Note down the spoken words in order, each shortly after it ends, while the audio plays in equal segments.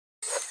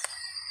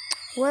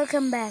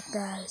Welcome back,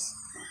 guys.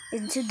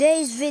 In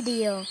today's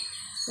video,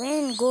 we're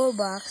in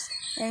gorebox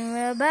and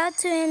we're about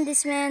to end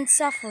this man's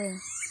suffering.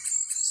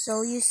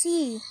 So you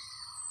see,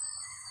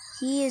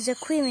 he is a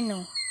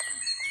criminal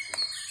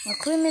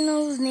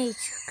of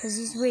nature because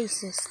he's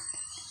racist.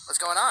 What's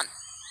going on?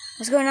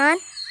 What's going on?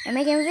 I'm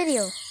making a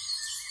video.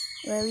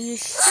 Well, you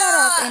shut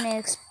up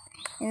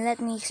and let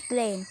me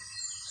explain.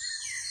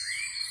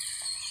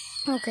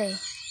 Okay,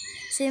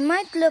 so you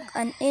might look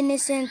an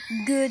innocent,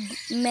 good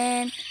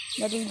man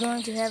that is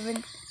going to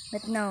heaven,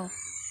 but no.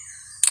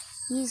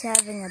 He's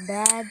having a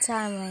bad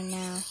time right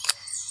now.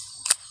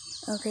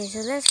 Okay, so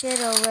let's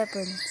get our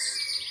weapons.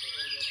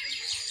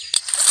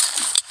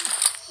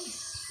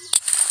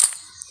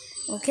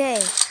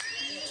 Okay.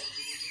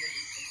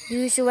 Do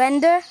you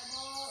surrender?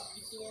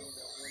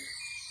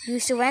 Do you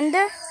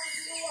surrender?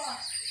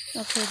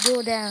 Okay,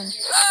 go down.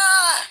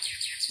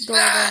 Go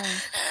down.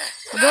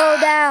 Go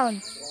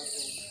down!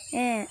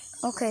 Yeah,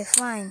 okay,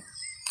 fine.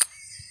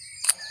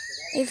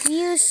 If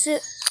you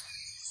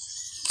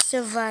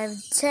survive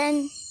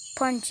 10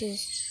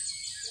 punches,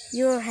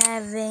 you're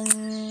going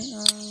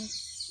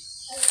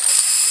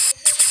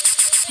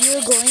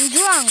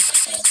drunk.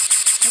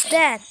 Like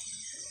that.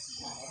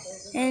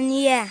 And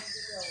yeah,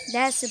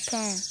 that's the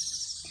plan.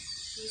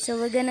 So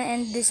we're gonna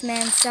end this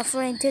man's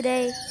suffering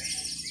today.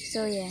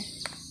 So yeah.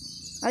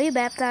 Are you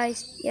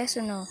baptized? Yes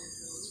or no?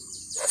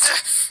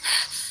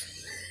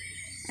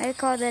 I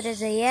call that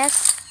as a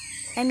yes.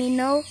 I mean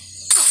no.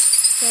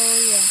 So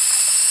yeah.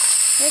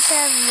 Let's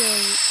have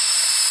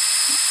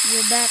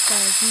your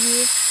baptized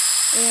here.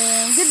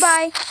 And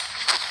goodbye.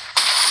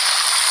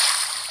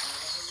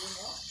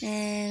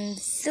 And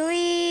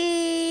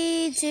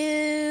 3,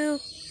 2,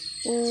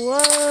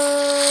 1.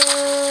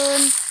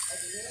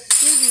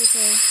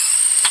 Okay.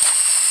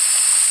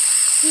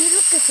 See,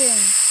 look at him.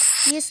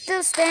 He is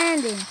still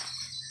standing.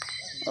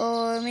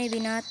 Or maybe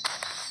not.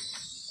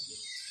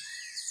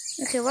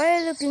 Okay, why are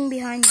you looking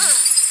behind you?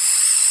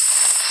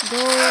 Go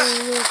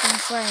look in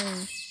front of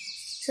me.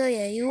 So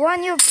yeah, you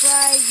won your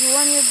prize. You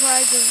won your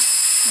prize of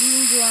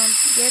being drunk.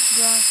 Get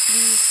drunk,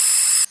 please.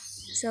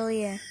 So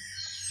yeah.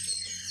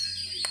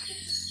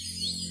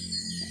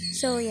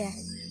 So yeah.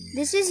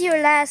 This is your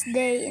last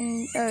day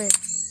in Earth.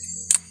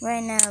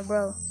 Right now,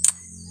 bro.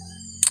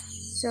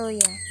 So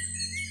yeah.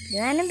 Do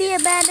you wanna be a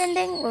bad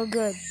ending or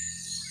good?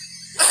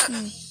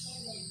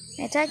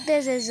 I take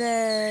this as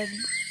a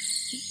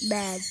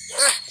bad.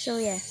 So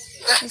yeah.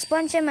 Just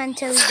punch him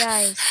until he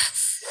dies.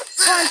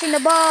 Punch in the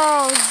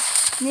balls,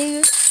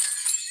 nigga.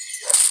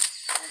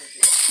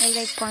 I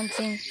like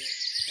punching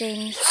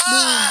things.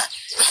 Boom,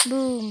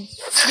 boom,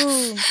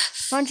 boom.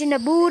 Punch in the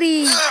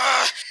booty.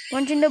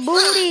 Punch in the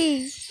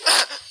booty.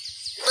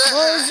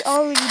 Boy's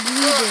already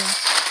bleeding.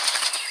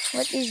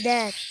 What is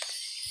that?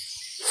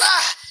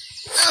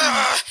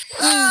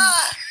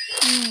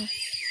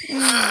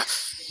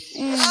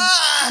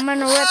 I'm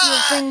gonna rip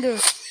your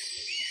fingers.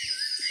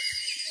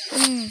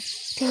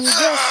 Can you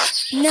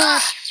just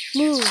not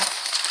move?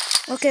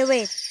 Okay,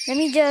 wait. Let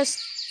me just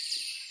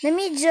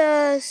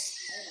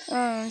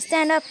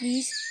stand up,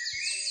 please.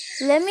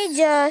 Let me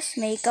just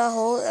make a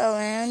hole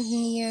around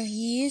near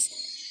his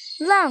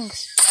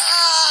lungs.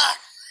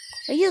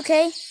 Are you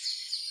okay?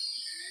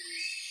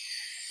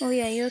 Oh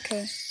yeah, you're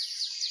okay.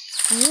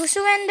 You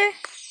surrender?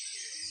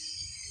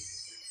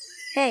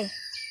 Hey.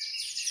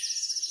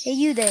 Hey,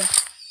 you there.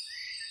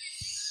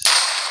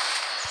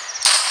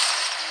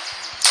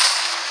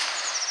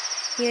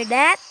 Hear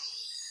that?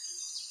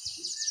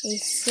 They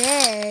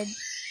said,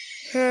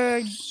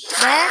 heard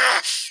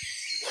that?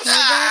 Heard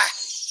that?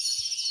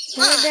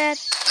 Heard that?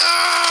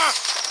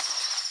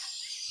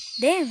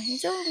 Damn,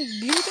 he's already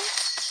bleeding?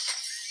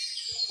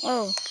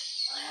 Oh.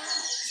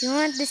 So you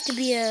want this to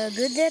be a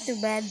good death or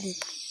bad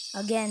death?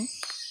 Again.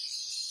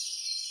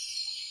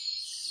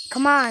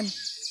 Come on.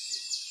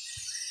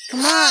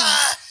 Come on.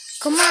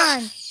 Come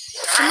on.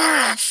 Come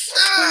on.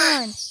 Come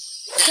on.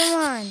 Come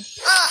on.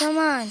 Come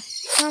on.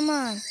 Come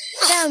on.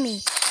 Tell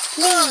me.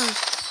 Please.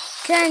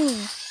 Can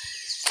you?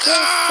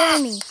 Yes, tell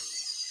me.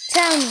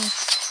 Tell me.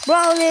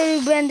 Bro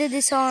literally bended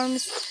his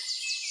arms.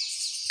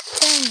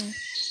 Tell me.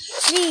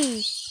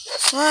 Please.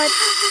 What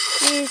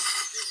is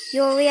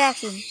your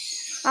reaction?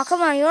 Oh,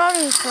 come on. You're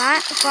already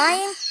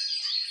crying?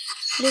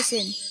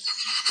 Listen.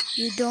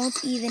 You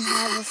don't even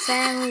have a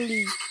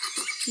family.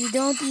 You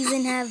don't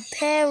even have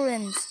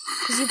parents.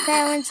 Because your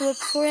parents were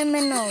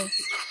criminals.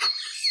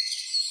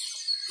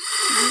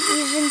 You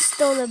even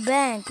stole a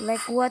bank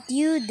like what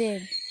you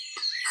did.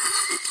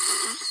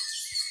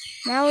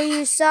 Now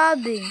you're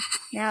sobbing.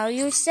 Now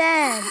you're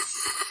sad.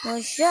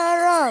 Well, shut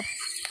up.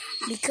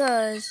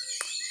 Because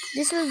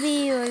this will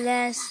be your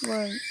last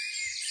word.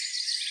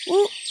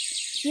 Ooh,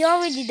 he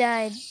already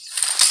died.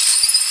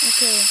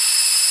 Okay.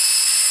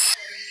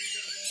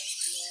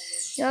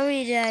 He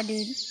already died,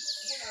 dude.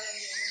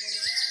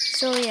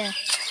 So yeah.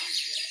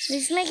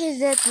 Let's make his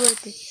death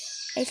worth it.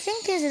 I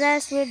think his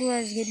last word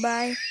was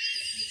goodbye.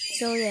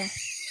 So yeah.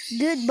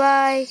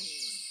 Goodbye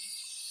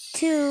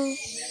to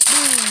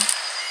Boom.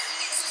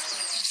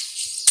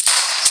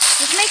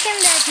 Let's make him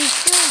that he's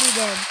surely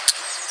dead.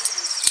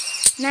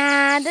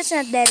 Nah, that's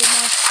not dead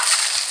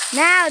enough.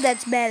 Now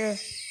that's better.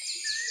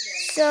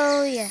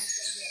 So yeah.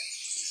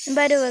 And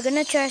by the way, we're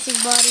gonna trash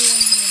his body in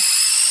here.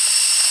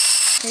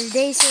 Because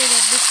they say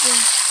that this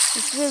thing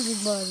is filled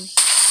with body.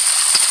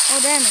 Oh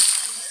damn it.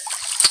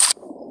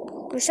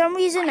 For some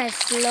reason I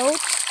float.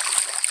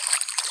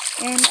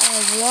 And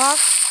I walk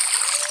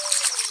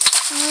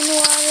on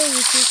water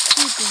which is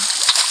keeping.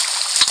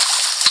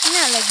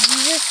 Not like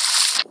Jesus.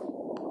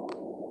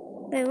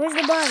 Wait, where's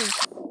the body?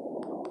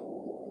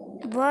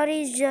 The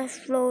body is just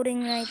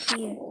floating right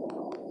here.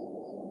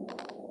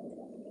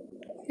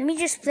 Let me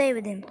just play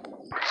with him.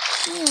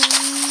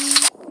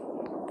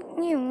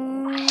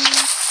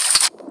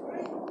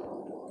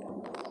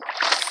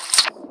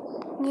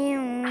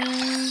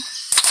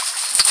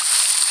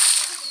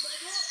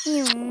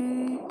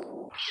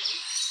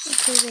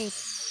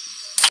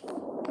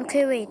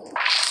 Okay, wait. Wait.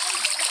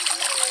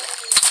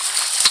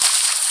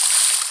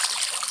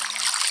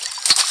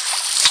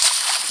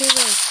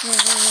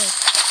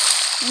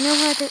 I know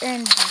how to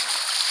end this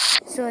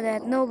so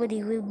that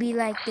nobody will be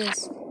like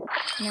this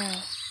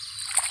now.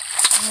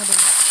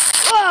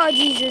 Oh,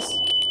 Jesus.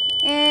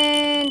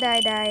 And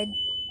I died.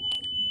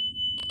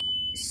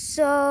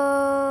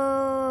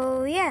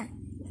 So, yeah.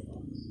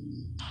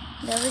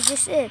 That was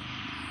just it.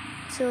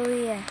 So,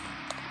 yeah.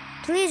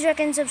 Please like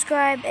and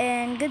subscribe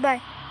and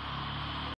goodbye.